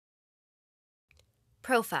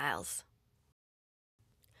Profiles.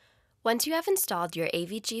 Once you have installed your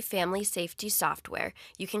AVG Family Safety software,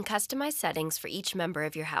 you can customize settings for each member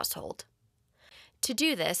of your household. To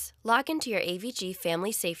do this, log into your AVG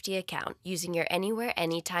Family Safety account using your Anywhere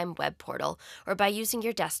Anytime web portal or by using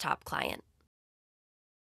your desktop client.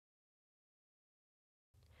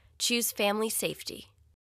 Choose Family Safety.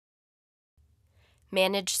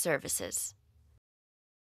 Manage Services.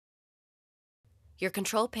 Your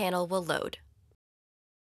control panel will load.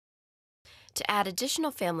 To add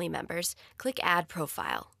additional family members, click Add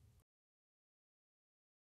Profile.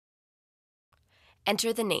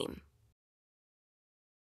 Enter the name.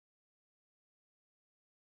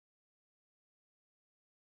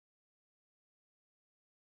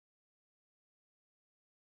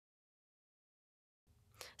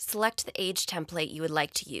 Select the age template you would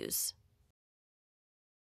like to use.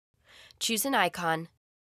 Choose an icon,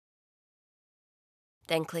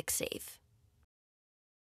 then click Save.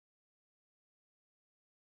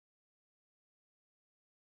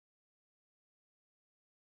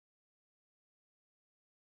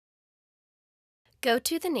 Go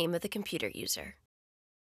to the name of the computer user.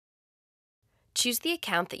 Choose the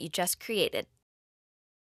account that you just created.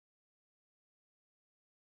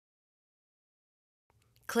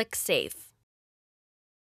 Click Save.